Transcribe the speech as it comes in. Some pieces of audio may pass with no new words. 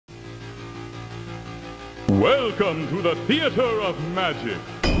Welcome to the Theater of Magic.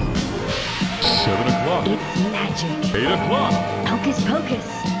 7 o'clock. It's magic. 8 o'clock. Hocus pocus.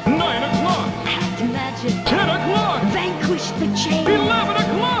 9 o'clock. Act magic. 10 o'clock. Vanquish the chains. 11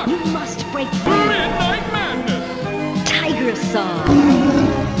 o'clock. You must break through. Midnight Madness. Tiger Saw.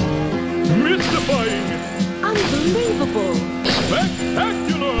 Mystifying. Unbelievable.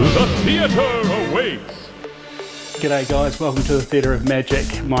 Spectacular. The theater awaits. G'day guys, welcome to the Theatre of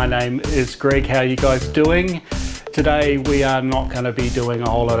Magic. My name is Greg. How are you guys doing? Today we are not going to be doing a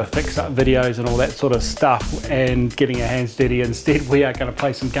whole lot of fix-up videos and all that sort of stuff and getting our hands dirty. Instead, we are going to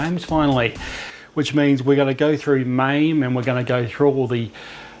play some games finally, which means we're going to go through Mame and we're going to go through all the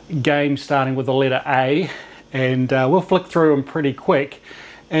games starting with the letter A, and we'll flick through them pretty quick.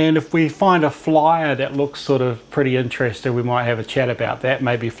 And if we find a flyer that looks sort of pretty interesting, we might have a chat about that,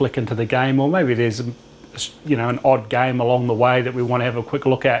 maybe flick into the game, or maybe there's an odd game along the way that we want to have a quick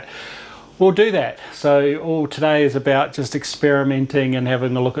look at. We'll do that. So all today is about just experimenting and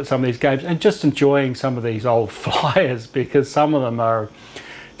having a look at some of these games and just enjoying some of these old flyers, because some of them are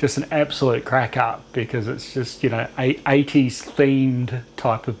just an absolute crack up, because it's just, 80s themed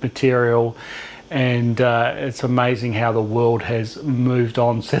type of material, and it's amazing how the world has moved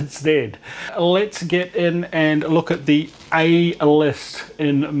on since then. Let's get in and look at the A list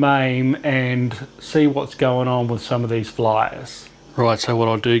in Mame and see what's going on with some of these flyers. Right, so what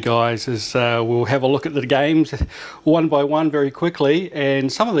I'll do, guys, is we'll have a look at the games one by one very quickly,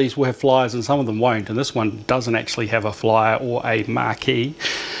 and some of these will have flyers and some of them won't, and this one doesn't actually have a flyer or a marquee.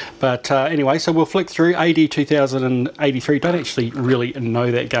 But anyway, so we'll flick through. AD 2083, don't actually really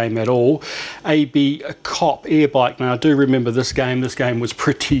know that game at all. AB Cop Air Bike. Now I do remember this game. This game was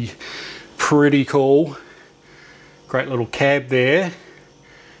pretty cool. Great little cab there,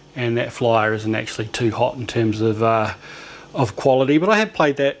 and that flyer isn't actually too hot in terms of quality, but I have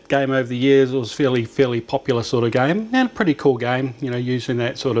played that game over the years. It was fairly popular sort of game, and a pretty cool game, using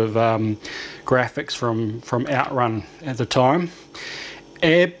that sort of graphics from Outrun at the time.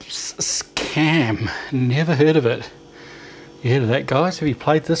 Abs Scam, never heard of it. You heard of that, guys? Have you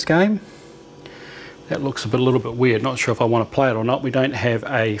played this game? That looks a little bit weird. Not sure if I want to play it or not. We don't have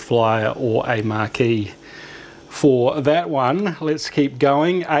a flyer or a marquee for that one. Let's keep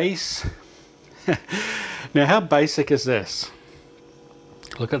going. Ace. Now, how basic is this?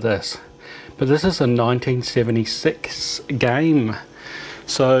 Look at this. But this is a 1976 game.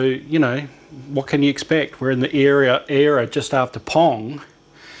 So, what can you expect? We're in the era just after Pong.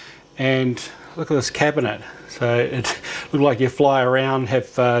 And look at this cabinet. So it looked like you fly around, have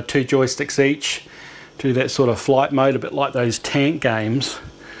 2 joysticks each, do that sort of flight mode, a bit like those tank games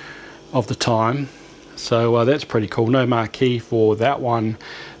of the time. So that's pretty cool. No marquee for that one.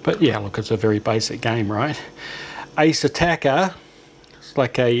 But yeah, look, it's a very basic game, right? Ace Attacker, it's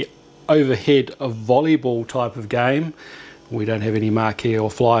like a overhead volleyball type of game. We don't have any marquee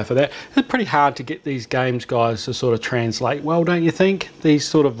or flyer for that. It's pretty hard to get these games, guys, to sort of translate well, don't you think? These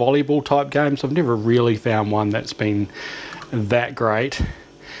sort of volleyball type games, I've never really found one that's been that great.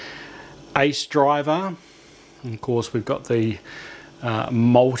 Ace Driver, and of course we've got the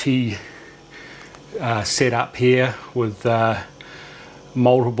multi setup here with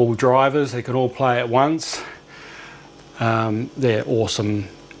multiple drivers. They can all play at once. They're awesome,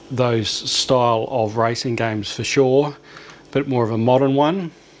 those style of racing games for sure. Bit more of a modern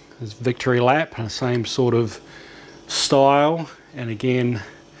one. There's Victory Lap, the same sort of style, and again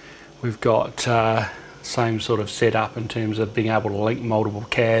we've got same sort of setup in terms of being able to link multiple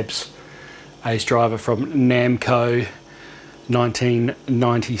cabs. Ace Driver from Namco,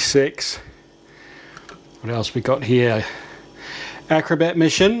 1996. What else we got here? Acrobat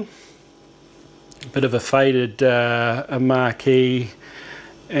Mission, a bit of a faded a marquee,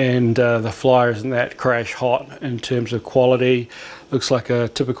 and the flyer isn't that crash hot in terms of quality. Looks like a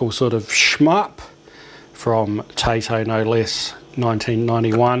typical sort of shmup from Taito, no less,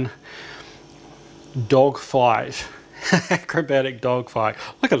 1991. Dogfight, acrobatic dogfight.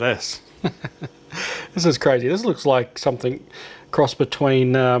 Look at this. This is crazy. This looks like something cross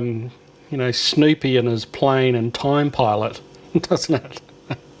between Snoopy and his plane and Time Pilot, doesn't it?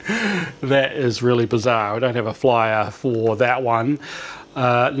 That is really bizarre. I don't have a flyer for that one.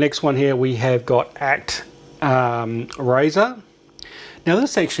 Next one here, we have got Act Razor. Now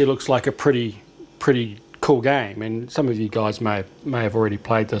this actually looks like a pretty cool game, and some of you guys may have already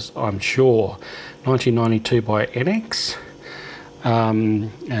played this, I'm sure. 1992 by NX.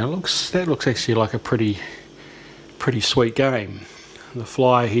 And that looks actually like a pretty sweet game. The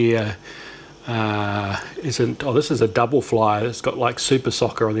flyer here isn't, oh, this is a double flyer. It's got like Super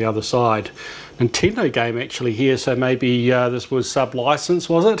Soccer on the other side. Nintendo game actually here, so maybe this was sub-licensed,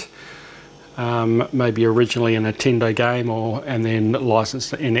 was it? maybe originally a Nintendo game and then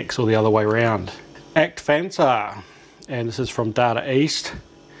licensed to NX or the other way around. Act Fanta, and this is from Data East,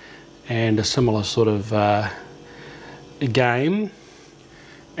 and a similar sort of game.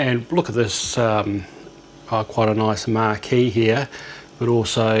 And look at this, quite a nice marquee here, but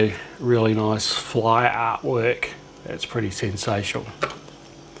also really nice fly artwork. That's pretty sensational.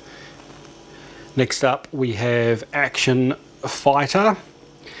 Next up we have Action Fighter,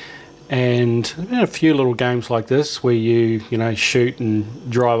 and a few little games like this where you shoot and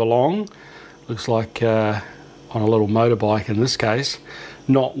drive along. Looks like on a little motorbike in this case.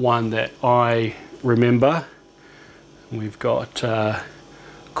 Not one that I remember. We've got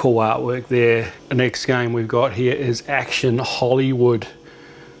cool artwork there. The next game we've got here is Action Hollywood.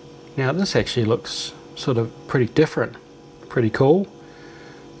 Now this actually looks sort of pretty different, pretty cool.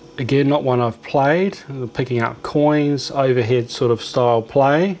 Again, not one I've played. Picking up coins, overhead sort of style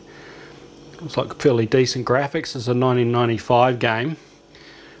play. Looks like fairly decent graphics. It's a 1995 game.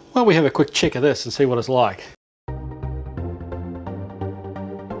 Well, we have a quick check of this and see what it's like.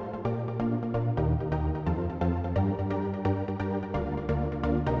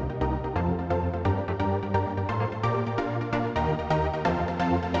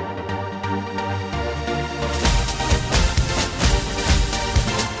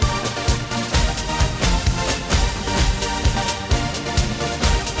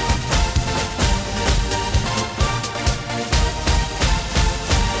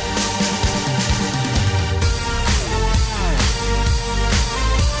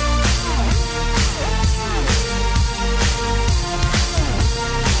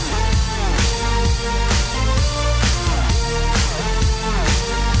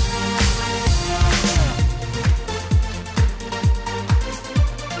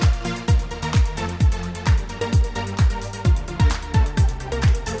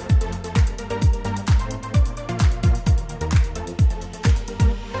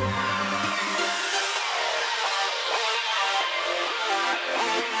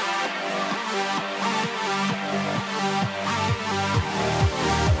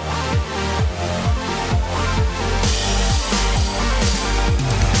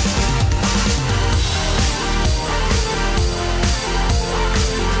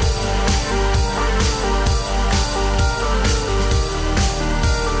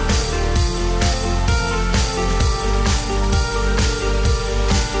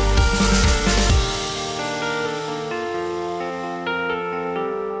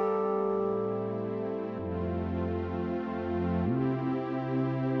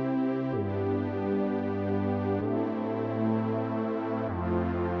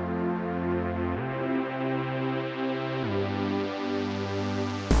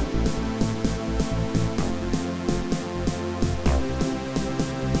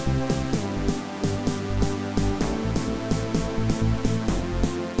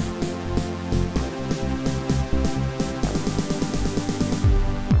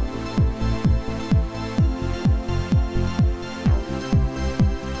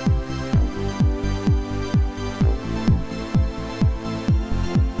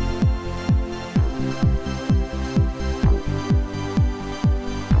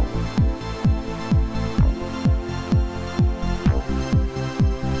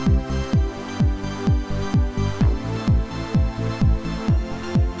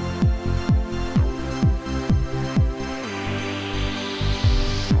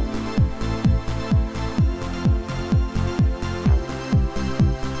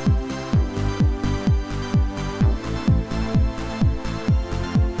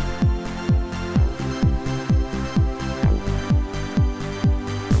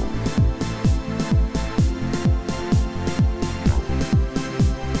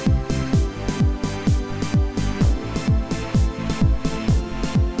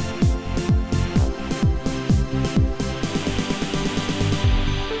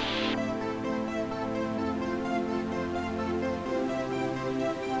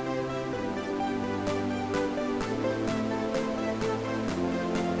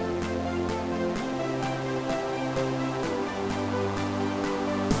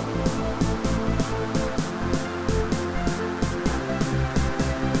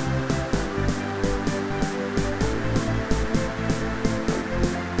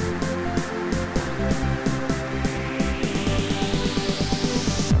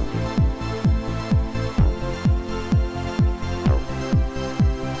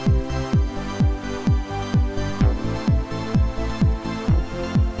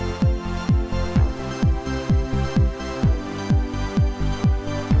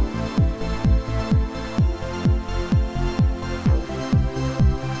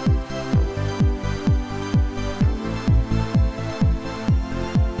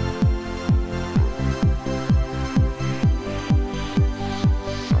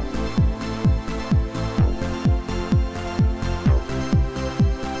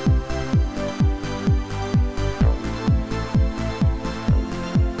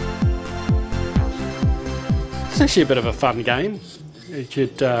 It's actually a bit of a fun game. You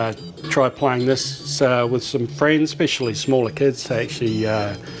should try playing this with some friends, especially smaller kids. They actually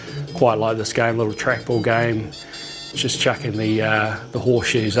quite like this game, little trackball game. Just chucking the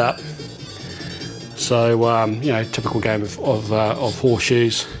horseshoes up. So you know, typical game of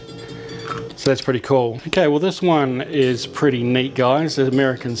horseshoes. So that's pretty cool. Okay, well this one is pretty neat, guys. The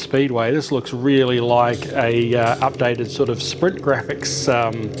American Speedway. This looks really like a updated sort of sprint graphics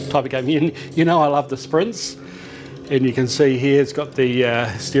type of game. You know I love the sprints. And you can see here it's got the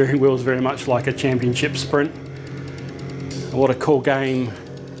steering wheels very much like a championship sprint. What a cool game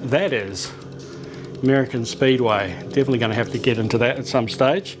that is. American Speedway. Definitely going to have to get into that at some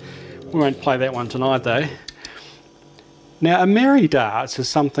stage. We won't play that one tonight though. Now, AmeriDarts is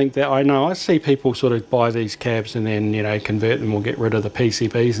something that I know, I see people sort of buy these cabs and then, you know, convert them or get rid of the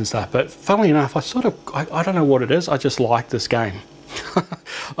PCBs and stuff. But funnily enough, I don't know what it is. I just like this game.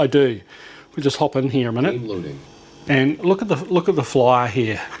 I do. We'll just hop in here a minute. Loading. And look at the flyer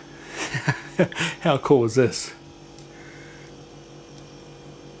here. How cool is this?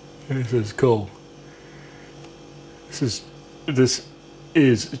 This is cool. This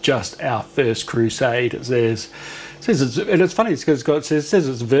is just our first crusade. It says and it's funny because it says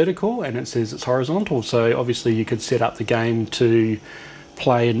it's vertical and it says it's horizontal, so obviously you could set up the game to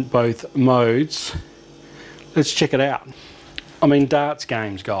play in both modes. Let's check it out. I mean, darts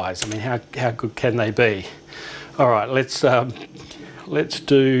games, guys, I mean, how good can they be? Alright, let's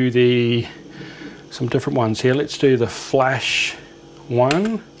do some different ones here. Let's do the flash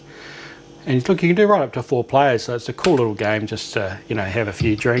one. And look, you can do right up to 4 players, so it's a cool little game just to, you know, have a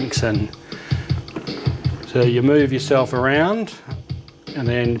few drinks. And so you move yourself around and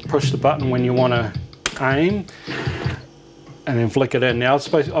then push the button when you want to aim and then flick it in. Now I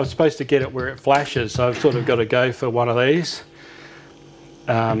was supposed to get it where it flashes, so I've sort of got to go for one of these.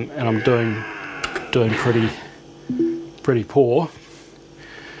 And I'm doing pretty poor.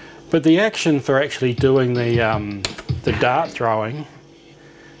 But the action for actually doing the dart throwing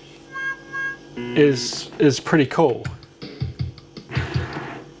is pretty cool.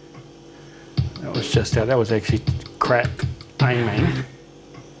 That was actually crap aiming.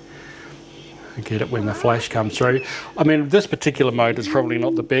 I get it when the flash comes through. I mean, this particular mode is probably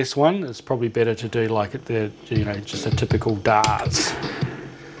not the best one. It's probably better to do like you know, just a typical darts.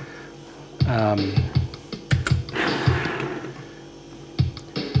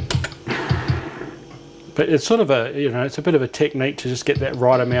 But it's sort of a, you know, it's a bit of a technique to just get that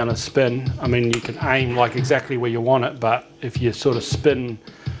right amount of spin. I mean, you can aim like exactly where you want it, but if you sort of spin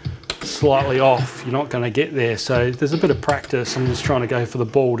slightly off, you're not going to get there. So there's a bit of practice. I'm just trying to go for the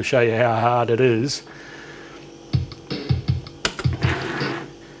ball to show you how hard it is.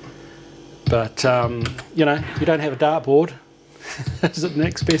 But, you know, you don't have a dartboard. Is it the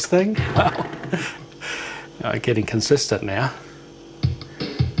next best thing? Well, getting consistent now.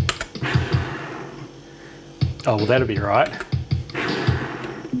 Oh, well, that'll be right.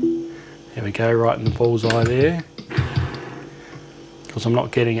 There we go, right in the bullseye there. Of course, I'm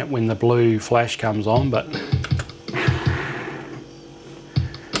not getting it when the blue flash comes on, but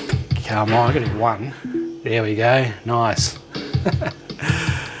come on, I got one. There we go, nice.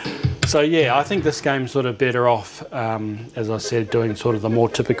 So yeah, I think this game's sort of better off, as I said, doing sort of the more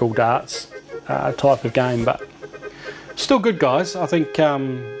typical darts type of game, but still good, guys. I think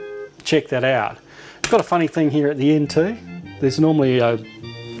check that out. It's got a funny thing here at the end too. There's normally a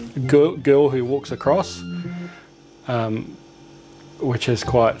girl who walks across, which is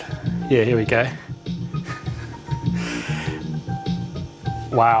quite, yeah, here we go.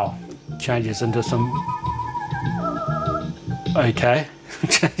 Wow, changes into some, okay,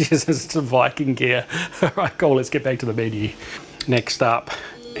 changes into some Viking gear. All right, cool, let's get back to the menu. Next up,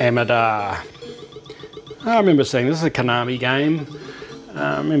 Amadar. I remember seeing this is a Konami game.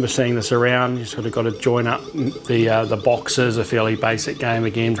 I remember seeing this around. You sort of got to join up the boxes, a fairly basic game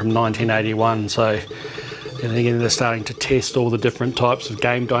again from 1981. So and again, they're starting to test all the different types of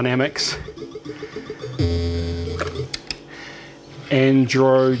game dynamics.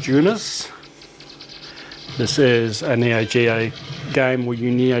 Androgynous. This is a Neo Geo game. Well, you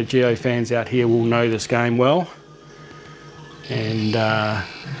Neo Geo fans out here will know this game well. And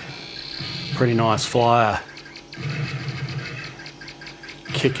pretty nice flyer.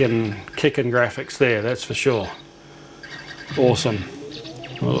 Kicking graphics there, that's for sure. Awesome.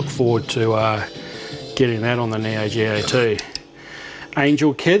 I look forward to getting that on the Neo Geo too.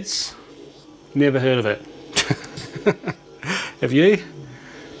 Angel Kids, never heard of it. Have you?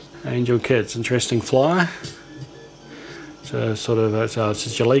 Angel Kids, interesting flyer. So sort of it's a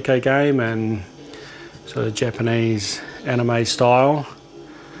Jaleco game and sort of Japanese anime style.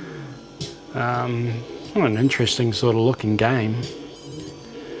 What an interesting sort of looking game.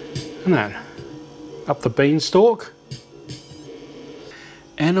 Isn't it? Up the beanstalk.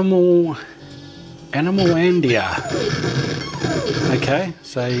 Animal Andia. Okay,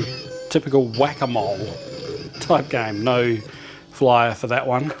 so typical whack-a-mole type game. No flyer for that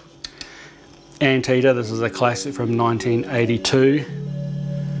one. Anteater, this is a classic from 1982.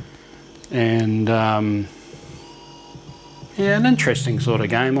 And yeah, an interesting sort of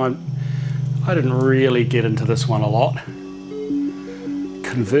game. I didn't really get into this one a lot.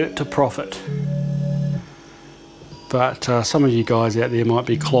 Convert to Profit. But some of you guys out there might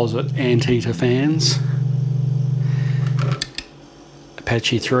be closet Anteater fans.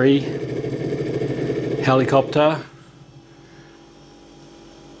 Apache 3. Helicopter.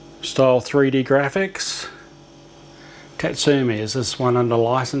 Style 3D graphics. Tatsumi, is this one under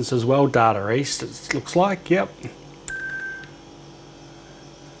license as well? Data East, it looks like, yep.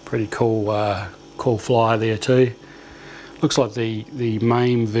 Pretty cool, cool flyer there too. Looks like the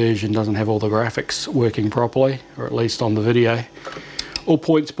Mame version doesn't have all the graphics working properly, or at least on the video. All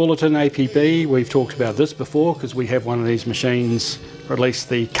Points Bulletin APB, we've talked about this before because we have one of these machines, or at least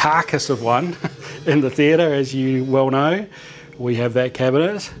the carcass of one, in the theatre, as you well know. We have that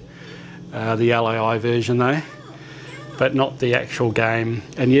cabinet, the LAI version though, but not the actual game.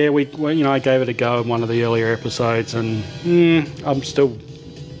 And yeah, you know, I gave it a go in one of the earlier episodes, and I'm still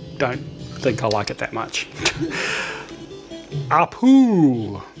don't think I like it that much.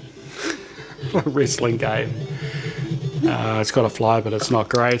 Apu, wrestling game. It's got a fly, but it's not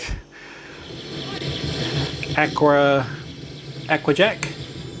great. Aquajack.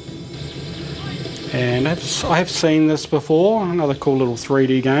 And I have seen this before. Another cool little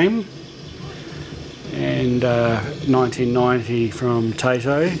 3D game. And 1990 from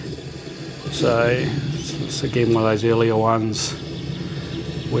Taito. So it's again one of those earlier ones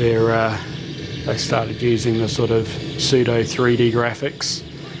where they started using the sort of pseudo 3D graphics,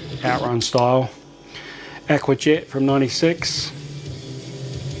 Outrun style. Aquajet from 96,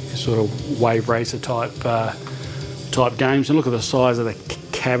 sort of wave racer type games. And look at the size of the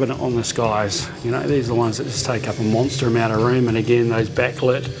cabinet on this, guys. You know, these are the ones that just take up a monster amount of room. And again, those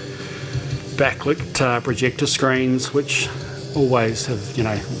backlit projector screens, which always have, you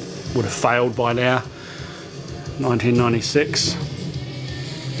know, would have failed by now. 1996.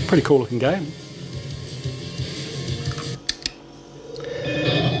 Pretty cool looking game.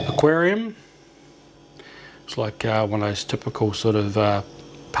 Aquarium. It's like one of those typical sort of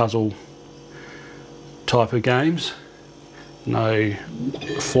puzzle type of games. No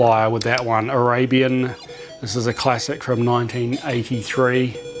flyer with that one. Arabian. This is a classic from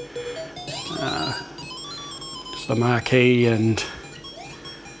 1983. Just a marquee and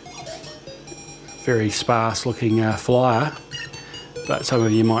very sparse looking flyer. But some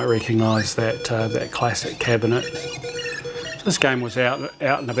of you might recognise that that classic cabinet. This game was out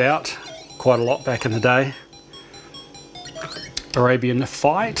and about quite a lot back in the day. Arabian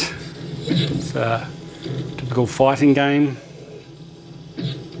Fight. It's a typical fighting game.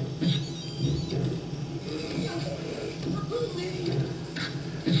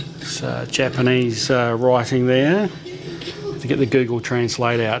 It's Japanese writing there. To get the Google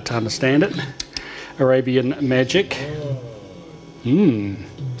Translate out to understand it. Arabian Magic.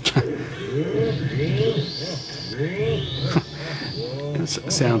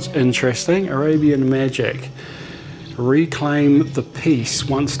 Sounds interesting. Arabian Magic. Reclaim the peace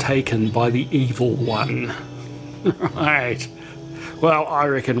once taken by the evil one. Right. Well, I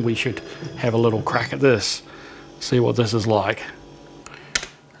reckon we should have a little crack at this. See what this is like.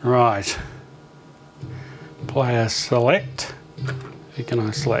 Right. Player select. Who can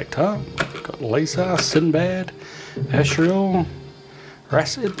I select? Huh? Got Lisa, Sinbad, Ashriel,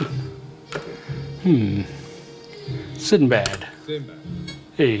 Racid. Sinbad.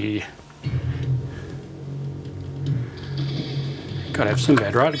 Hey. Gotta have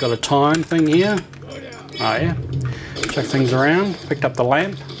Sinbad, right? Got a time thing here. Oh yeah. Check things around. Picked up the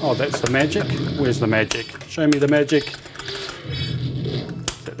lamp. Oh, that's the magic. Where's the magic? Show me the magic.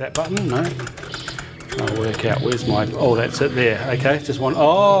 Is that button? No. Trying to work out where's my... Oh, that's it there. Okay, just one...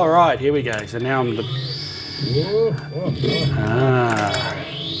 Oh, right, here we go. So now I'm the...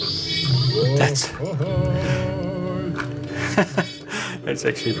 That's... That's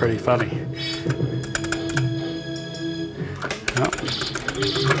actually pretty funny. Oh.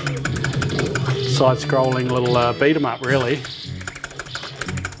 Side-scrolling little beat 'em up, really.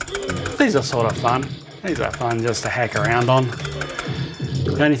 These are sort of fun. These are fun just to hack around on.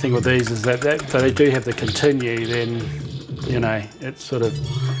 The only thing with these is that they do have to continue, then, you know, it's sort of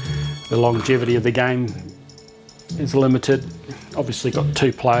the longevity of the game is limited. Obviously got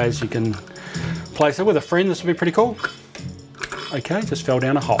 2 players, you can place it with a friend, this would be pretty cool. Okay, just fell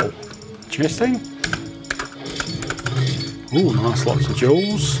down a hole. Interesting. Ooh, nice, lots of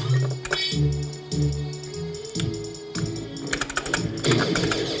jewels.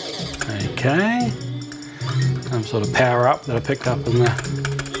 Okay. Some sort of power up that I picked up in the...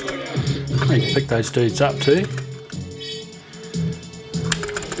 I can pick those dudes up too.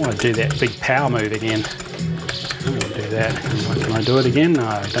 I want to do that big power move again. I want to do that. Can I do it again? No,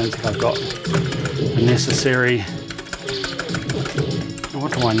 I don't think I've got the necessary...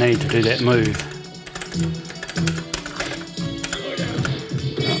 What do I need to do that move?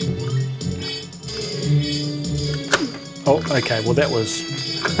 Oh, okay, well that was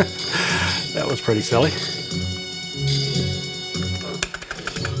that was pretty silly.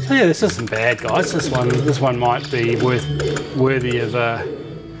 So yeah, this isn't bad, guys. This one might be worthy of a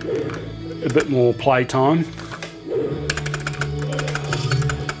bit more play time.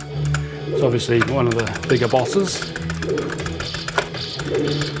 It's obviously one of the bigger bosses.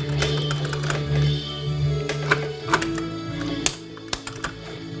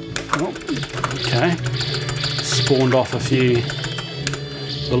 Oh, okay. Spawned off a few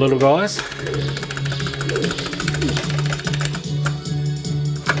of the little guys.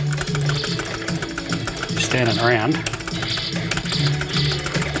 Standing around.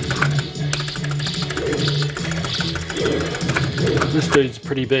 This dude's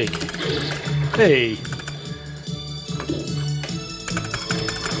pretty big. Hey.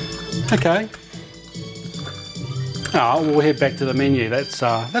 Okay. Oh, we'll head back to the menu. That's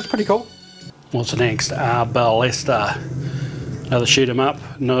pretty cool. What's next? Ballista. Another shoot 'em up.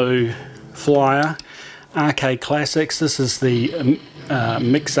 No flyer. Arcade Classics. This is the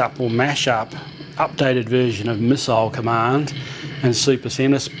mix-up or mash-up updated version of Missile Command and Super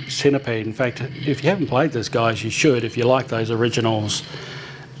Centipede. In fact, if you haven't played this, guys, you should. If you like those originals,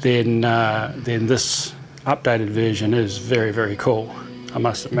 then this updated version is very, very cool, I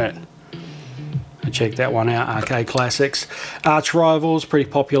must admit. Check that one out, Arcade Classics. Arch Rivals, pretty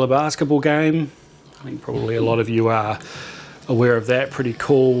popular basketball game. I think probably a lot of you are aware of that. Pretty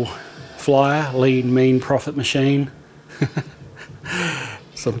cool flyer, lean, mean, profit machine.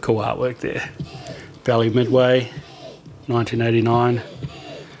 Some cool artwork there. Valley Midway, 1989.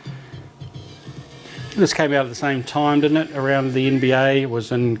 This came out at the same time, didn't it? Around the NBA,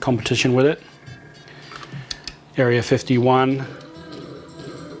 was in competition with it. Area 51,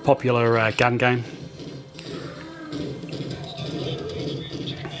 popular gun game.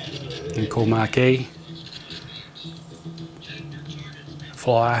 And cool marquee.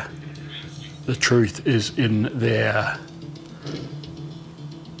 Flyer. The truth is in there.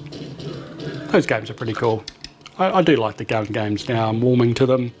 Those games are pretty cool. I do like the gun games now. I'm warming to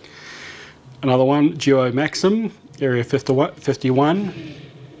them. Another one, Duo Maxim, Area 51.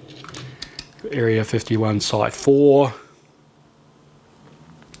 Area 51 Site 4.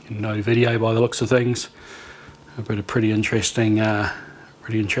 No video by the looks of things. But a pretty interesting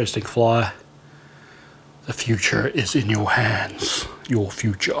flyer. The future is in your hands. Your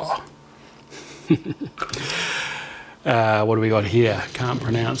future. What do we got here? Can't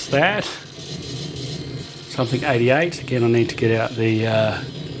pronounce that. Something 88. Again, I need to get out the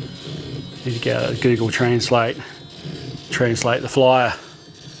Google Translate the flyer.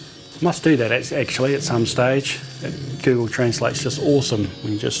 Must do that actually at some stage. Google Translate's just awesome.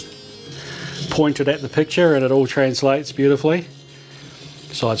 We just point it at the picture and it all translates beautifully.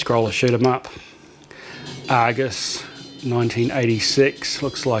 Side scroller shoot 'em up. Argus 1986.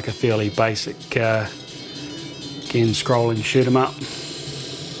 Looks like a fairly basic again scrolling shoot 'em up.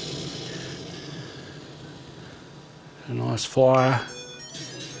 A nice flyer.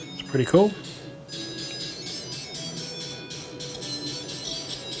 It's pretty cool.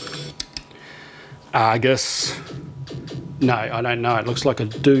 Argus. No, I don't know. It looks like a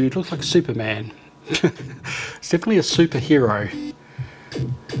dude. Looks like a Superman. It's definitely a superhero.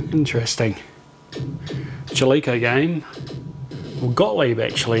 Interesting. Jalico game. Well, Gottlieb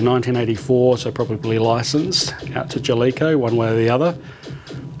actually, 1984, so probably licensed out to Jalico, one way or the other.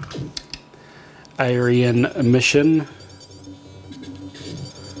 Aryan Mission.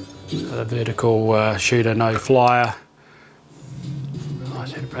 A vertical shooter, no flyer. Oh,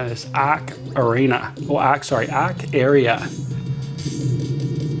 it's Arc Arena, or Arc Area.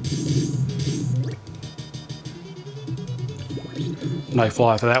 No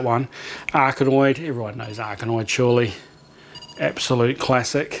flyer for that one. Arkanoid, everyone knows Arkanoid surely. Absolute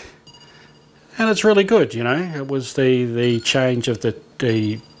classic. And it's really good, you know. It was the change of the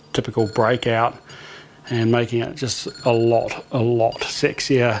typical breakout and making it just a lot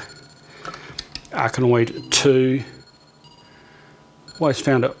sexier. Arkanoid 2. Always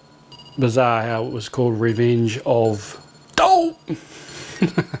found it bizarre how it was called Revenge of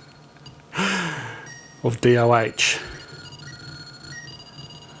of DOH.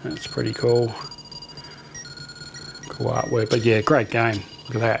 That's pretty cool. Cool artwork, but yeah, great game.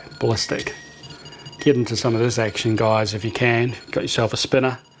 Look at that, ballistic. Get into some of this action, guys, if you can. Got yourself a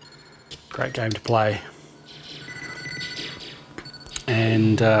spinner. Great game to play.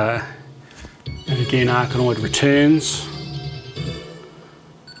 And again, Arkanoid Returns,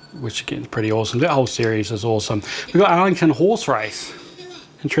 which again is pretty awesome. That whole series is awesome. We've got Arlington Horse Race.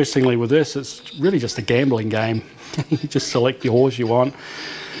 Interestingly, with this, it's really just a gambling game. You just select the horse you want.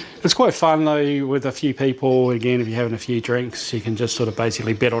 It's quite fun though, with a few people. Again, if you're having a few drinks, you can just sort of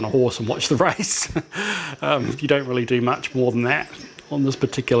basically bet on a horse and watch the race. You don't really do much more than that on this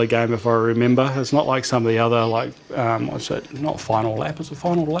particular game, if I remember. It's not like some of the other, like, what's it, not Final Lap, is it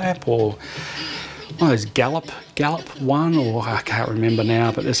Final Lap, or one of those Gallop one, or I can't remember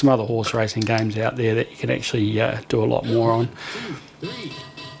now, but there's some other horse racing games out there that you can actually do a lot more on.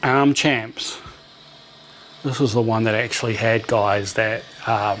 Arm Champs. This was the one that actually had guys that,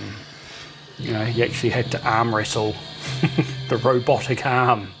 you know, you actually had to arm wrestle the robotic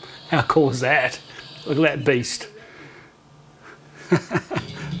arm. How cool is that? Look at that beast.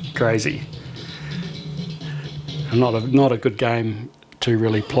 Crazy. Not a good game to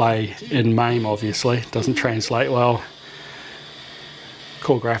really play in Mame, obviously. Doesn't translate well.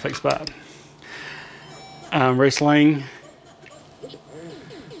 Cool graphics, but wrestling.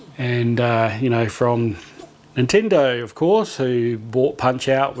 And you know, from Nintendo, of course, who bought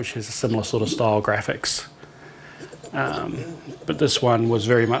Punch-Out, which is a similar sort of style graphics. But this one was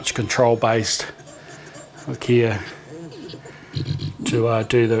very much control based. Look here, to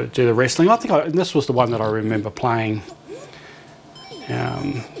do the wrestling. I think this was the one that I remember playing.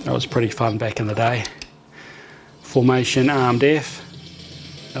 That was pretty fun back in the day. Formation Armed F,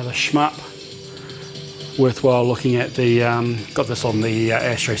 another shmup. Worthwhile looking at the, got this on the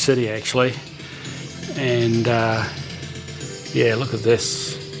Astro City actually. And yeah, look at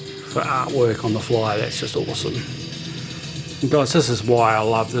this for artwork on the fly. That's just awesome. And guys, this is why I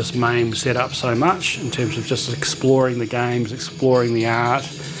love this Mame setup so much, in terms of just exploring the games, exploring the art,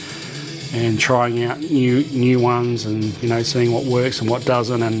 and trying out new ones, and you know, seeing what works and what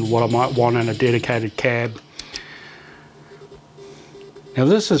doesn't, and what I might want in a dedicated cab. Now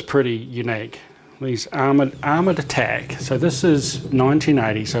this is pretty unique. These armored attack. So this is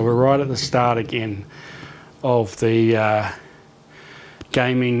 1980, so we're right at the start again of the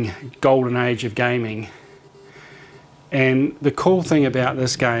gaming, golden age of gaming. And the cool thing about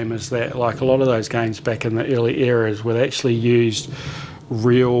this game is that, like a lot of those games back in the early eras, were actually used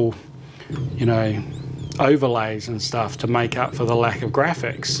real, you know, overlays and stuff to make up for the lack of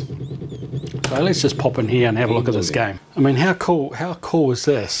graphics. So let's just pop in here and have a look at this game. I mean, how cool is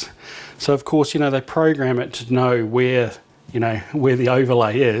this? So of course, you know, they program it to know where, you know, where the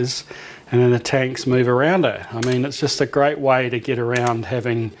overlay is, and then the tanks move around it. I mean, it's just a great way to get around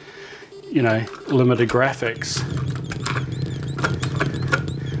having, you know, limited graphics.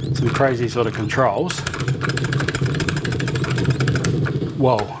 Some crazy sort of controls.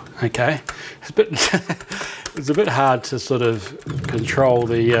 Whoa, okay. It's a bit hard to sort of control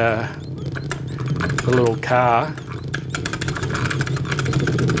the little car.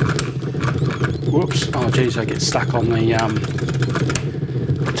 Whoops, oh geez, I get stuck on the,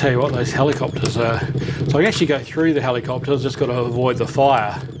 I'll tell you what, those helicopters are. So I can actually go through the helicopters, just got to avoid the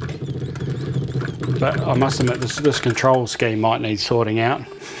fire. But I must admit, this control scheme might need sorting out.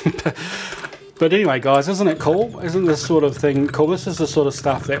 But anyway, guys, isn't it cool? Isn't this sort of thing cool? This is the sort of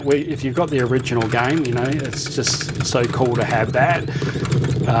stuff that if you've got the original game, you know, it's just so cool to have that.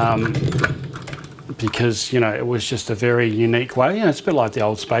 Because, you know, it was just a very unique way. You know, it's a bit like the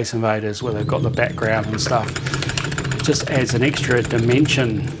old Space Invaders where they've got the background and stuff. It just adds an extra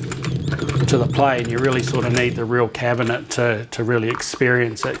dimension to the play, and you really sort of need the real cabinet to really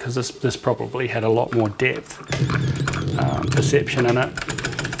experience it, because this probably had a lot more depth perception in it.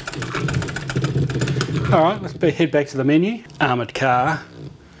 Alright, let's head back to the menu. Armoured Car.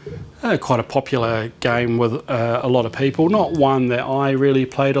 Quite a popular game with a lot of people. Not one that I really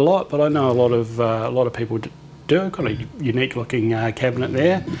played a lot, but I know a lot of people do. Got a unique looking cabinet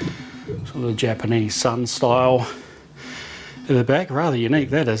there, sort of Japanese sun style in the back. Rather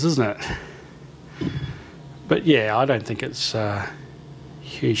unique that is, isn't it? But yeah, I don't think it's a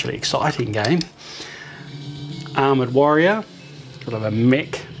hugely exciting game. Armoured Warrior, sort of a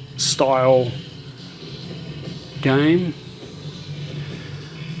mech style game.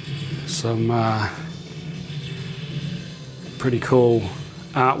 Some pretty cool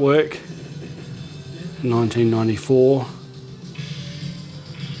artwork. 1994.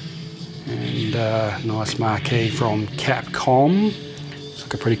 and nice marquee from Capcom. It's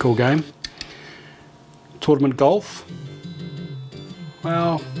like a pretty cool game. Tournament golf.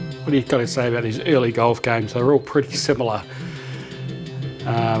 Well, what do you got to say about these early golf games? They're all pretty similar.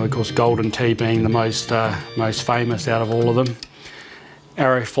 Of course, Golden Tee being the most famous out of all of them.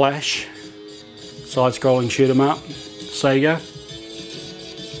 Arrow Flash, side-scrolling shoot 'em up, Sega.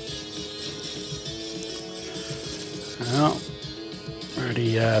 Well,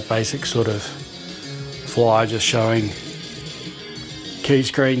 pretty basic sort of flyer, just showing key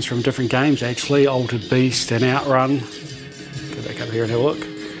screens from different games actually. Altered Beast and Outrun. Go back up here and have a look.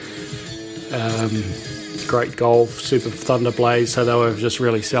 Great Golf, Super Thunder Blaze, so they were just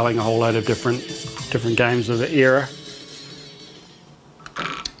really selling a whole load of different games of the era.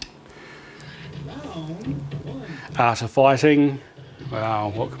 Art of Fighting.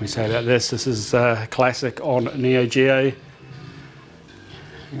 Wow, what can we say about this? This is a classic on Neo Geo.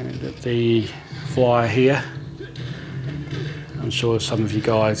 And the flyer here. I'm sure some of you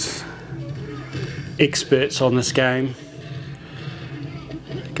guys experts on this game.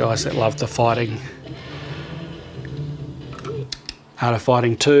 Guys that love the fighting. Art of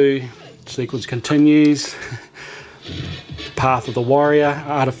Fighting 2, sequence continues. Path of the Warrior,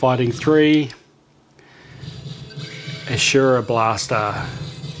 Art of Fighting 3. Ashura Blaster.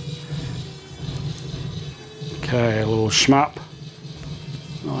 Okay, a little shmup.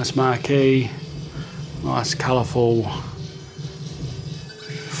 Nice marquee. Nice colourful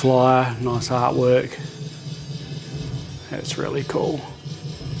flyer, nice artwork. That's really cool.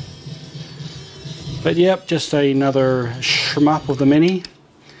 But yep, just another shmup of the mini.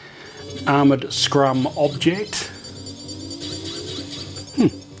 Armoured Scrum Object.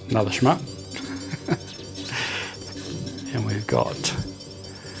 Another shmup. And we've got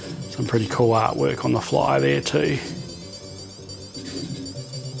some pretty cool artwork on the fly there too.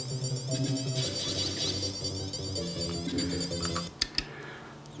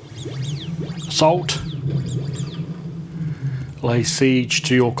 Assault. Lay siege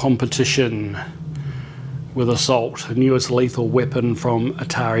to your competition with Assault, the newest lethal weapon from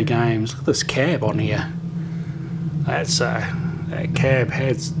Atari Games. Look at this cab on here. That's that cab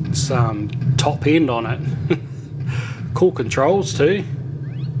has some top end on it. Cool controls too.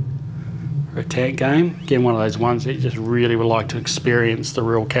 For a tank game. Again, one of those ones that you just really would like to experience the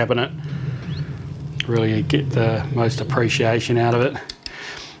real cabinet. Really get the most appreciation out of it.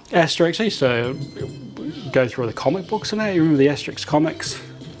 Asterix, I used to go through the comic books and that. You remember the Asterix comics?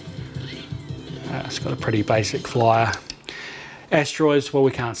 It's got a pretty basic flyer. Asteroids, well,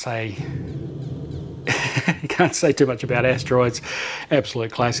 we can't say you can't say too much about Asteroids.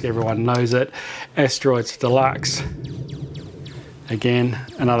 Absolute classic, everyone knows it. Asteroids Deluxe, again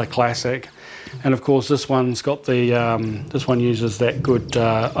another classic. And of course this one's got the this one uses that good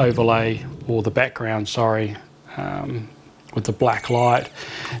overlay, or the background, sorry, with the black light.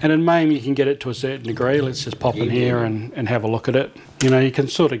 And in Mame you can get it to a certain degree. Let's just pop in here and have a look at it. You know, you can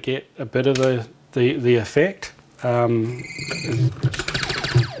sort of get a bit of the effect.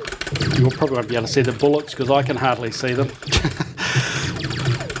 You'll probably won't be able to see the bullets because I can hardly see them.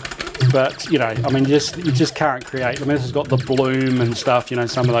 But you know, I mean, you just can't create. I mean, this has got the bloom and stuff. You know,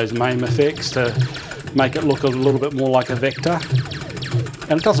 some of those Mame effects to make it look a little bit more like a vector.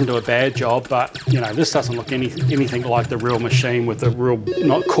 And it doesn't do a bad job, but you know, this doesn't look anything like the real machine with the real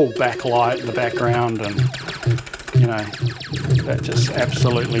not cool backlight in the background, and you know, that just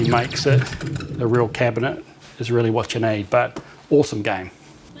absolutely makes it. The real cabinet is really what you need. But awesome game.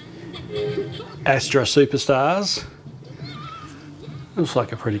 Astra Superstars. Looks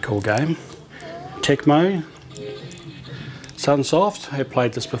like a pretty cool game. Tecmo. Sunsoft. I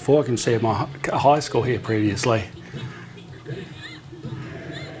played this before. I can see my high score here previously.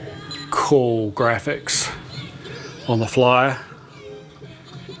 Cool graphics on the flyer.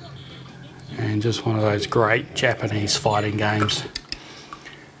 And just one of those great Japanese fighting games.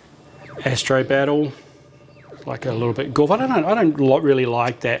 Astro Battle. Like a little bit golf. I don't really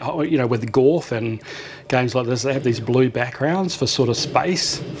like that, you know, with golf and games like this, they have these blue backgrounds for sort of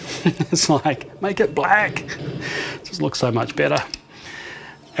space. It's like, make it black. It just looks so much better.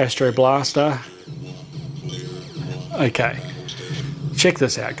 Astro Blaster. Okay, check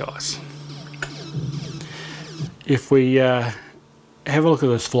this out, guys. If we have a look at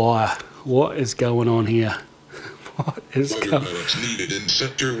this flyer, what is going on here? What is going on? Needed in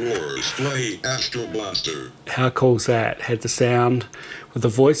Sector Wars. Play Astro Blaster. How cool is that? Had the sound with the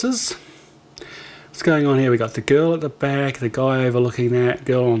voices. What's going on here? We got the girl at the back, the guy overlooking that,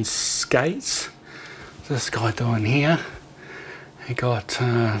 girl on skates. What's this guy doing here? We got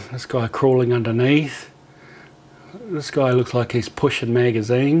this guy crawling underneath This guy looks like he's pushing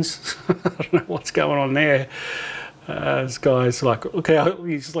magazines. I don't know what's going on there. This guy's like, okay,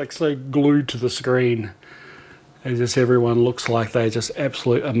 he's like so glued to the screen. And just everyone looks like they're just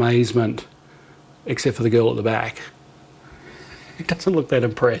absolute amazement, except for the girl at the back. He doesn't look that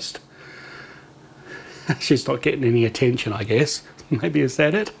impressed. She's not getting any attention, I guess. Maybe is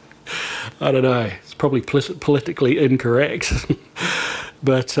that it? I don't know. It's probably politically incorrect.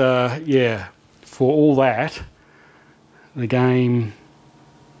 But yeah, for all that, the game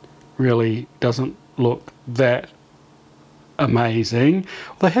really doesn't look that amazing.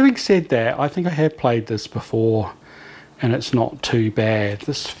 Although having said that, I think I have played this before and it's not too bad.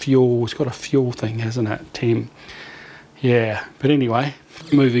 This fuel, it's got a fuel thing, hasn't it, Tim? Yeah, but anyway,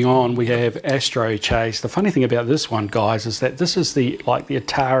 moving on, we have Astro Chase. The funny thing about this one, guys, is that this is the the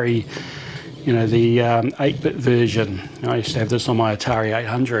Atari, you know, the 8-bit version. I used to have this on my Atari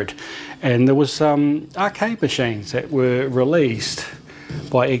 800, and there was some arcade machines that were released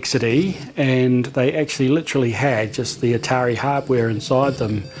by XD, and they actually literally had just the Atari hardware inside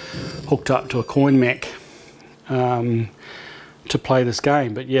them hooked up to a coin mech to play this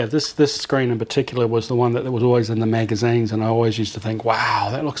game. But yeah, this screen in particular was the one that was always in the magazines, and I always used to think, wow,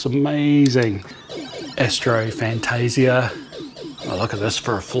 that looks amazing. Astro Fantasia. Oh, look at this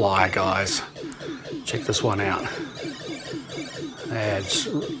for a fly, guys. Check this one out. That's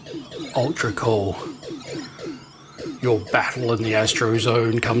ultra cool. Your battle in the Astro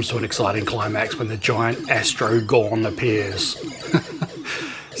Zone comes to an exciting climax when the giant Astro Gorn appears.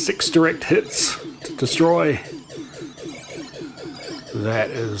 6 direct hits to destroy. That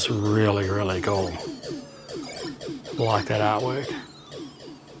is really, really cool. I like that artwork.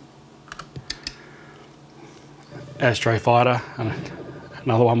 Astro Fighter,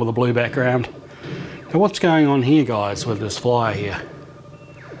 another one with a blue background. Now what's going on here, guys, with this fly here?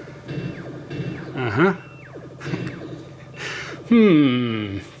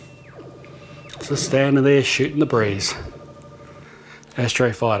 It's just standing there shooting the breeze.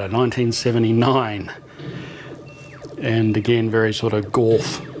 Astro Fighter, 1979. And again, very sort of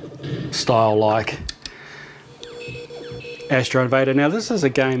golf style like. Astro Invader. Now this is a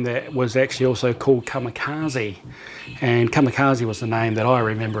game that was actually also called Kamikaze, and Kamikaze was the name that I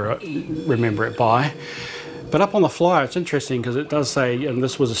remember it by. But up on the flyer, it's interesting because it does say, and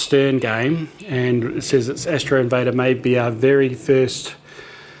this was a Stern game, and it says it's Astro Invader may be our very first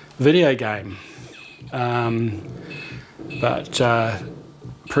video game, but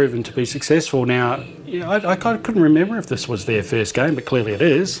proven to be successful. Now, yeah, I kind of couldn't remember if this was their first game, but clearly it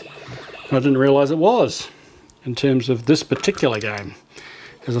is. I didn't realise it was, in terms of this particular game.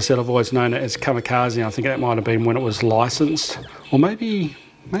 As I said, I've always known it as Kamikaze, and I think that might have been when it was licensed, or maybe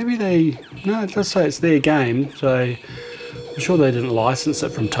they, no, it does say it's their game, so I'm sure they didn't license it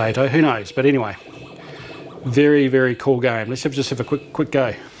from Taito, who knows. But anyway, very, very cool game. Let's just have a quick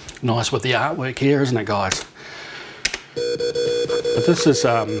go. Nice with the artwork here, isn't it, guys? But this is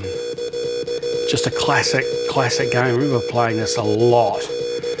just a classic game. I remember playing this a lot.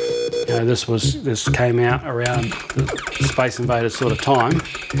 You know, this came out around the Space Invaders sort of time.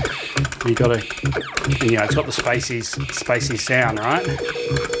 You got to, you know, it's got the spacey sound, right?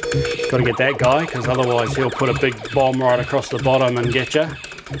 Got to get that guy, because otherwise he'll put a big bomb right across the bottom and get you.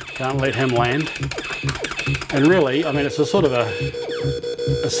 Can't let him land. And really, I mean, it's a sort of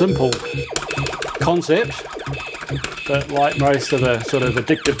a simple concept, but like most of the sort of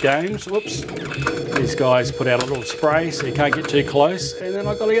addictive games, whoops, these guys put out a little spray so you can't get too close, and then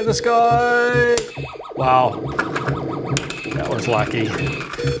I've got to get this guy. Wow, that was lucky.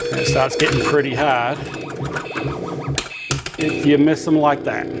 And it starts getting pretty hard if you miss them like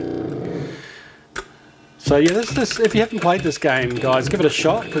that. So yeah, this if you haven't played this game, guys, give it a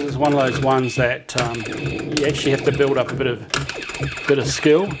shot, because it's one of those ones that you actually have to build up a bit of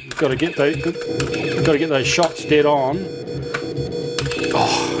skill. You've got to get those shots dead on.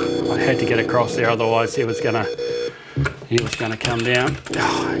 Oh, I had to get across there, otherwise he was gonna come down.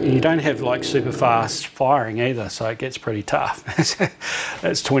 And you don't have like super fast firing either, so it gets pretty tough.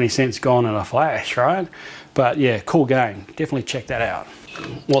 That's 20 cents gone in a flash, right? But yeah, cool game. Definitely check that out.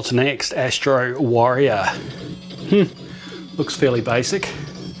 What's next? Astro Warrior. Looks fairly basic.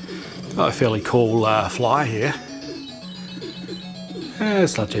 Got a fairly cool fly here.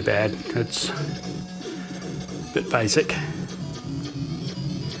 It's not too bad. It's a bit basic.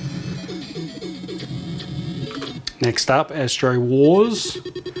 Next up, Astro Wars.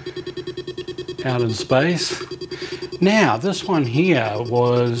 Out in space. Now, this one here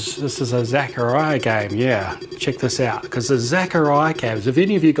this is a Zachariah game, yeah. Check this out, because the Zachariah cabs, if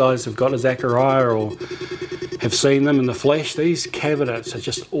any of you guys have got a Zachariah or have seen them in the flesh, these cabinets are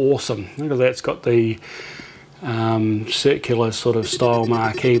just awesome. Look at that, it's got the circular sort of style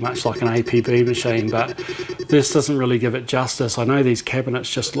marquee, much like an APB machine, but this doesn't really give it justice. I know these cabinets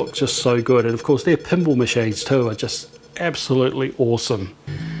just look just so good, and of course their pinball machines too are just absolutely awesome.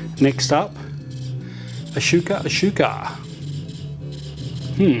 Next up, Ashoka.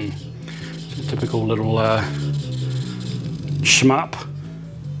 It's a typical little shmup.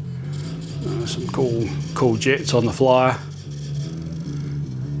 Some cool jets on the flyer.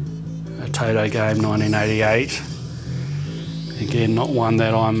 A Toto game, 1988. Again, not one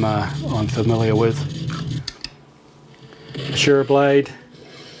that I'm familiar with. Ashura Blade.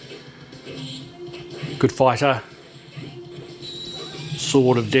 Good fighter.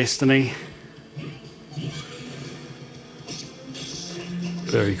 Sword of Destiny.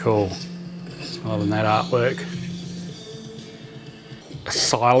 Very cool. Loving that artwork.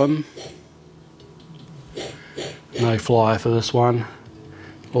 Asylum. No flyer for this one.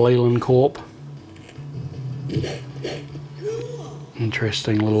 Leland Corp.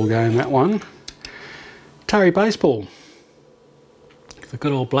 Interesting little game, that one. Atari Baseball. The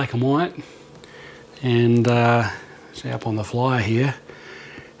good old black and white. And see up on the flyer here.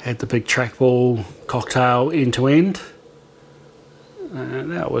 Had the big trackball cocktail end to end.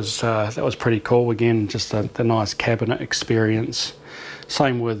 That was pretty cool. Again, just the nice cabinet experience.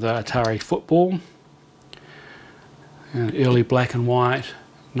 Same with Atari Football. Early black and white,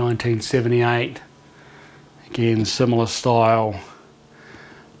 1978. Again, similar style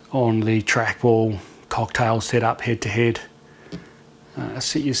on the trackball cocktail setup head to head.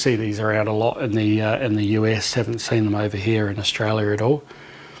 You see these around a lot in the US. Haven't seen them over here in Australia at all.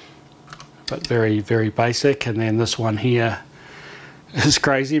 But very, very basic. And then this one here is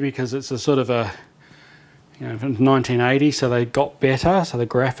crazy because it's a sort of a, 1980, so they got better. So the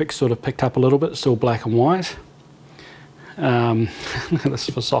graphics sort of picked up a little bit, still black and white. This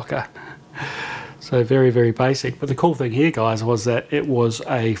is for soccer. So very, very basic. But the cool thing here, guys, was that it was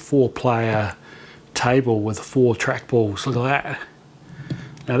a 4-player table with 4 trackballs. Look at that.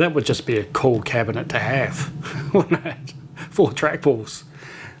 Now that would just be a cool cabinet to have, wouldn't it? 4 trackballs.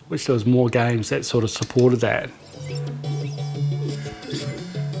 Wish there was more games that sort of supported that.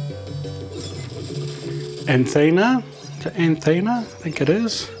 Anthena, I think it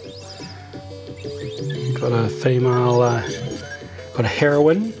is. Got a female, got a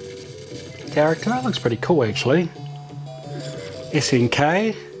heroine character. That looks pretty cool actually.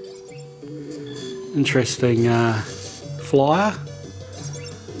 SNK, interesting flyer.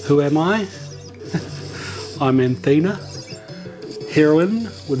 Who am I? I'm Anthena, heroine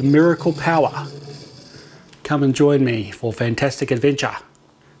with miracle power. Come and join me for fantastic adventure.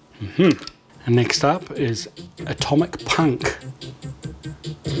 And next up is Atomic Punk.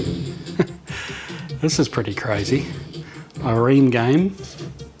 This is pretty crazy. Irene game.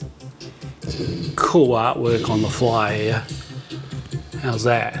 Cool artwork on the fly here. How's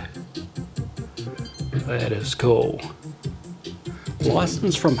that? That is cool.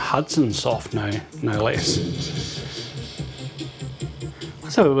 Licensed from Hudson Soft, no less.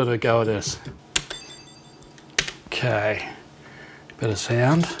 Let's have a bit of a go at this. Okay, bit of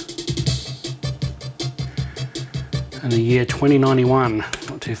sound. In the year 2091,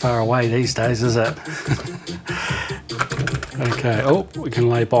 not too far away these days, is it? Okay, oh, we can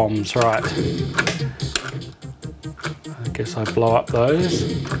lay bombs, right. I guess I blow up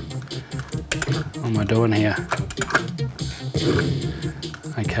those. What am I doing here?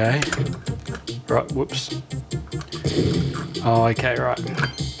 Okay, right, whoops. Oh, okay, right.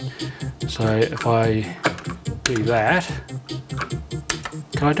 So if I do that,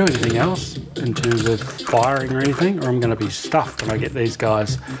 can I do anything else in terms of firing or anything, or I'm going to be stuffed when I get these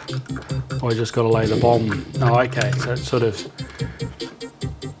guys? Or I just got to lay the bomb. Oh, okay, so it's sort of,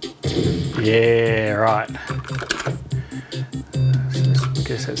 yeah, right. So I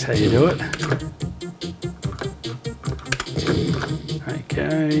guess that's how you do it.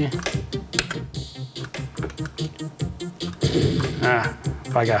 Okay. Ah,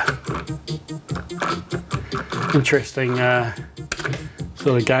 bugger. Interesting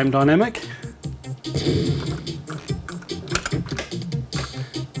sort of game dynamic.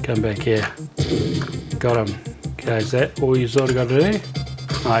 Come back here. Got him. Okay, is that all you sort of got to do?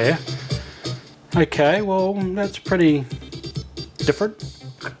 Oh yeah. Okay, well that's pretty different.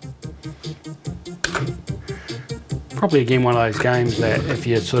 Probably again one of those games that if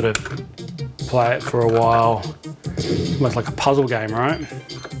you sort of play it for a while, it's almost like a puzzle game, right?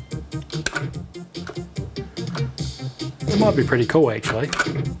 It might be pretty cool actually.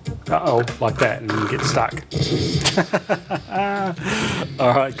 Uh-oh, like that, and you get stuck.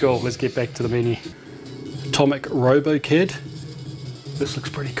 Alright, cool, let's get back to the menu. Atomic Robo Kid. This looks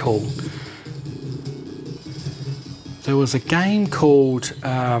pretty cool. there was a game called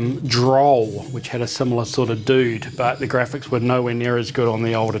Droll, which had a similar sort of dude, but the graphics were nowhere near as good on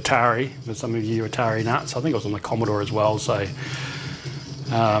the old Atari. For some of you Atari nuts, I think it was on the Commodore as well. So,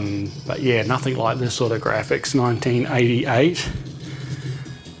 but yeah, nothing like this sort of graphics. 1988.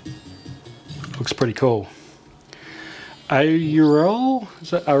 Looks pretty cool. Aural?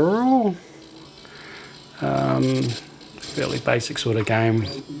 Is it Aural? Fairly basic sort of game.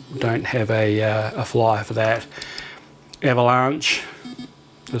 Don't have a flyer for that. Avalanche.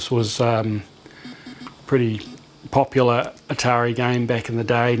 This was pretty popular Atari game back in the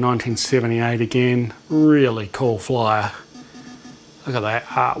day. 1978 again. Really cool flyer. Look at that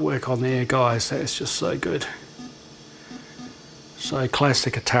artwork on there, guys. That's just so good. So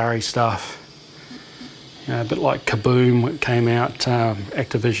classic Atari stuff. You know, a bit like Kaboom, it came out,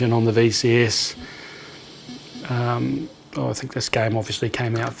 Activision on the VCS. Oh, I think this game obviously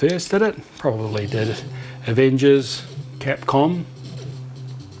came out first, did it? Probably did. Avengers, Capcom.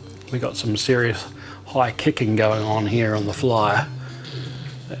 We got some serious high kicking going on here on the flyer.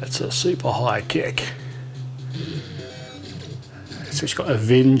 That's a super high kick. So it's got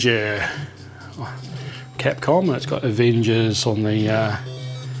Avenger, Capcom, and it's got Avengers on the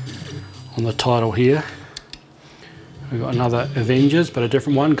title here. We've got another Avengers, but a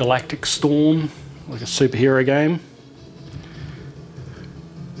different one, Galactic Storm, like a superhero game.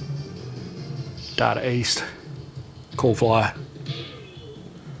 Data East, cool flyer.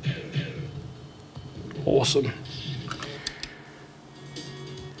 Awesome.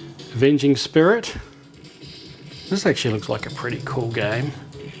 Avenging Spirit. This actually looks like a pretty cool game.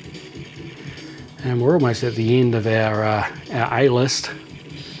 And we're almost at the end of our A list.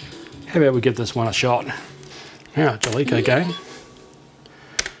 How about we give this one a shot? Now, Jaleco game.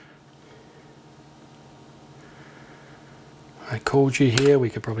 I called you here,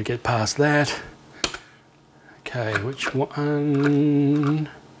 we could probably get past that. Okay, which one?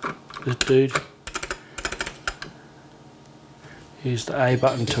 This dude. Use the A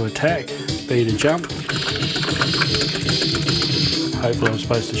button to attack, B to jump. Hopefully I'm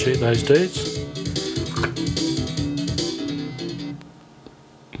supposed to shoot those dudes.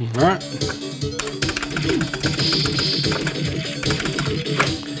 Alright.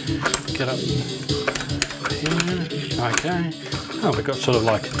 Get up here. Okay. Oh, we've got sort of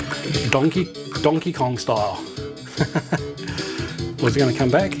like Donkey Kong style. Was it going to come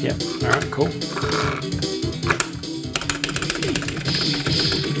back? Yep. Alright, cool.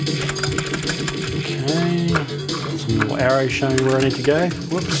 Okay. Got some little arrows showing me where I need to go.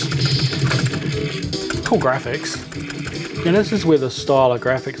 Whoops. Cool graphics. Yeah, this is where the style of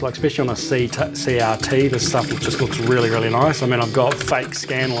graphics, like especially on a CRT, this stuff just looks really, really nice. I mean, I've got fake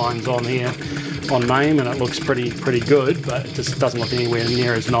scan lines on here on Mame, and it looks pretty good, but it just doesn't look anywhere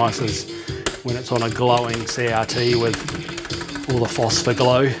near as nice as when it's on a glowing CRT with all the phosphor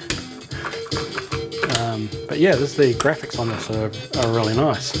glow. But yeah, the graphics on this are really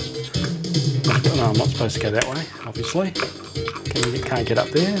nice. No, I'm not supposed to go that way, obviously. Can't get up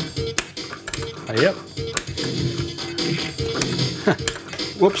there. Oh, yep.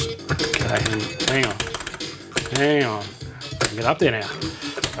 Whoops. Okay, hang on. Hang on. I can get up there now.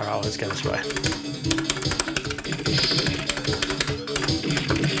 Alright, let's go this way.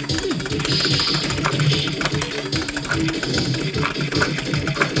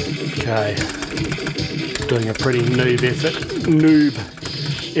 Okay. Doing a pretty noob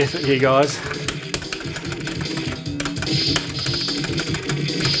effort here, guys.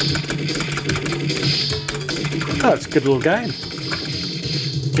 Oh, it's a good little game.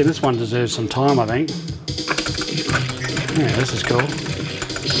 Yeah, this one deserves some time, I think. Yeah, this is cool.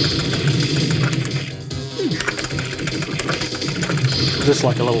 Is this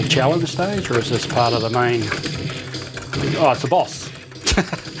like a little challenge stage, or is this part of the main? Oh, it's a boss.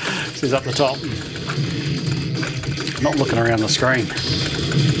 It says up the top. Not looking around the screen.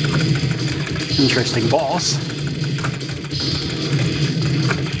 Interesting boss.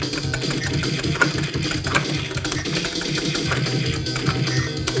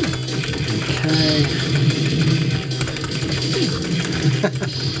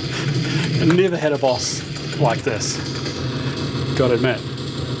 I've never had a boss like this, gotta admit.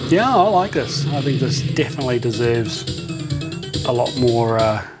 Yeah, I like this. I think this definitely deserves a lot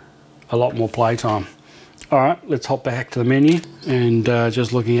more playtime. Alright, let's hop back to the menu and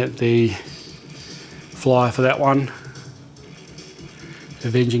just looking at the flyer for that one.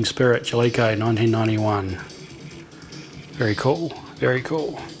 Avenging Spirit, Jaleco, 1991. Very cool, very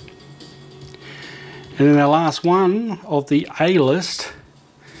cool. And then our last one of the A list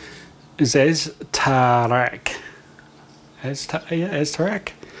is Aztarak.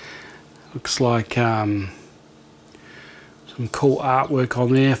 Aztarak. Looks like Some cool artwork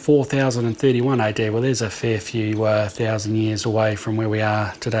on there. 4031 AD. Well, there's a fair few thousand years away from where we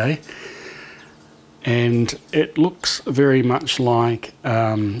are today. And it looks very much like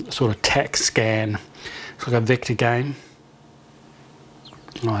sort of tax scan. It's like a vector game.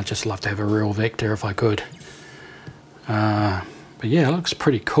 Oh, I'd just love to have a real vector if I could. But yeah, it looks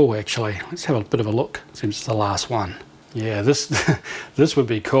pretty cool actually. Let's have a bit of a look since it's the last one. Yeah, this this would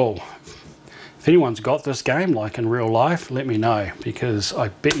be cool. If anyone's got this game, like in real life, let me know, because I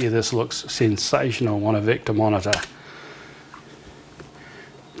bet you this looks sensational on a vector monitor.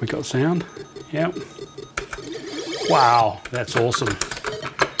 We got sound? Yep. Wow, that's awesome.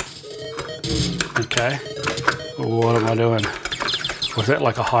 Okay. What am I doing? Was that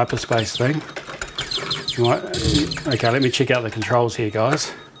like a hyperspace thing? Okay, let me check out the controls here,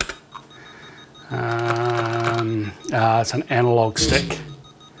 guys. It's an analog stick.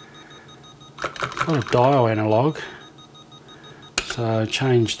 Got a dial analog, so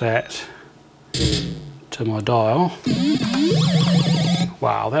change that to my dial.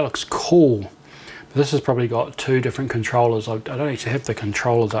 Wow, that looks cool. But this has probably got two different controllers. I don't actually have the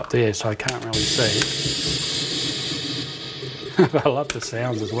controllers up there, so I can't really see. But I love the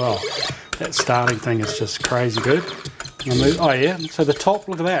sounds as well. That starting thing is just crazy good. Oh yeah, so the top,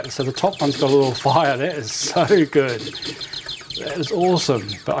 look at that. So the top one's got a little fire. That is so good. That is awesome,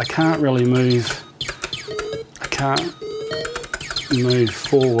 but I can't really move. I can't move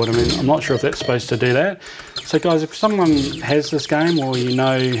forward. I mean, I'm not sure if that's supposed to do that. So guys, if someone has this game or you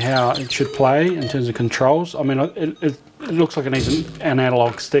know how it should play in terms of controls, I mean, it looks like it needs an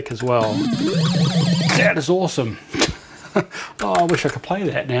analog stick as well. That is awesome. Oh, I wish I could play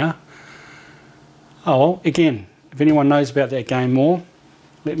that now. Oh, well, again, if anyone knows about that game more,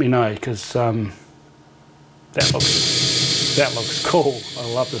 let me know, because that looks cool. I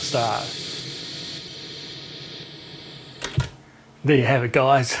love the start. There you have it,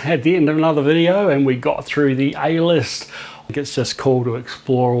 guys. At the end of another video, and we got through the A-list. I think it's just cool to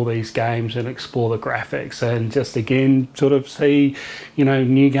explore all these games and explore the graphics, and just again sort of see, you know,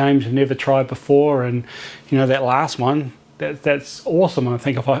 new games you've never tried before. And you know, that last one, that's awesome. I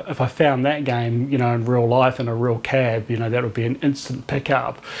think if I found that game, you know, in real life in a real cab, you know, that would be an instant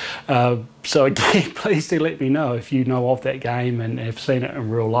pickup. So again, please do let me know if you know of that game and have seen it in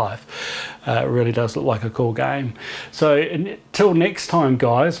real life. It really does look like a cool game. So until next time,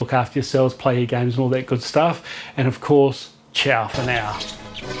 guys, look after yourselves, play your games and all that good stuff. And of course, ciao for now.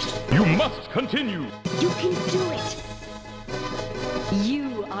 You must continue. You can do it.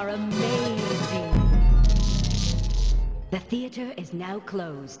 You are amazing. The theater is now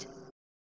closed.